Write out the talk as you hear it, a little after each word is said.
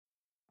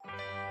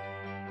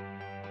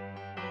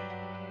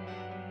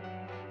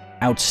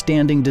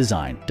Outstanding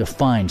design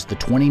defines the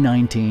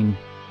 2019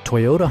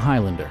 Toyota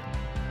Highlander.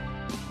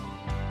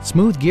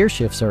 Smooth gear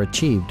shifts are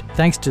achieved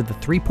thanks to the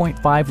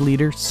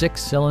 3.5-liter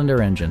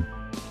six-cylinder engine,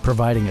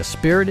 providing a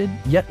spirited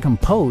yet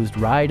composed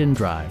ride and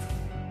drive.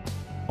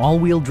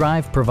 All-wheel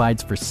drive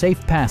provides for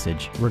safe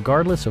passage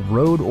regardless of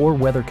road or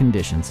weather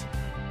conditions.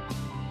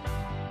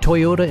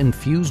 Toyota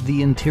infused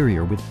the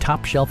interior with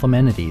top-shelf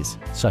amenities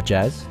such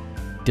as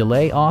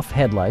delay-off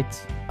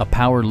headlights, a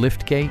power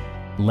liftgate,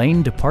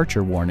 lane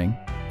departure warning,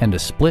 and a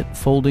split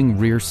folding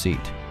rear seat.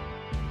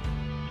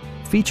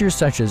 Features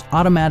such as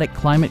automatic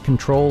climate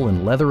control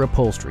and leather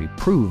upholstery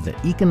prove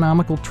that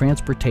economical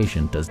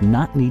transportation does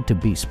not need to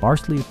be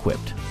sparsely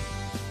equipped.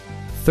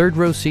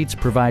 Third-row seats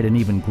provide an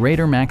even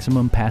greater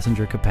maximum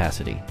passenger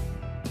capacity.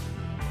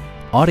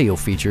 Audio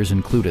features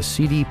include a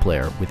CD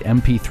player with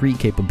MP3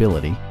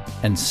 capability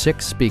and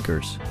 6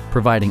 speakers,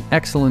 providing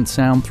excellent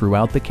sound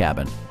throughout the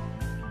cabin.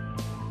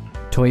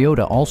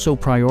 Toyota also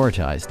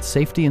prioritized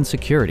safety and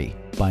security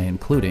by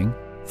including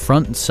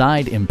front and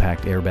side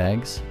impact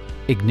airbags,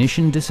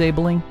 ignition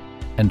disabling,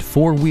 and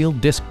 4-wheel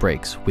disc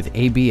brakes with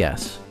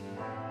ABS.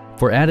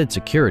 For added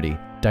security,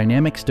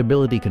 dynamic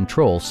stability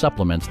control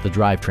supplements the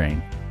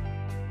drivetrain.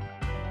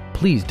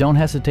 Please don't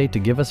hesitate to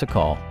give us a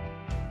call.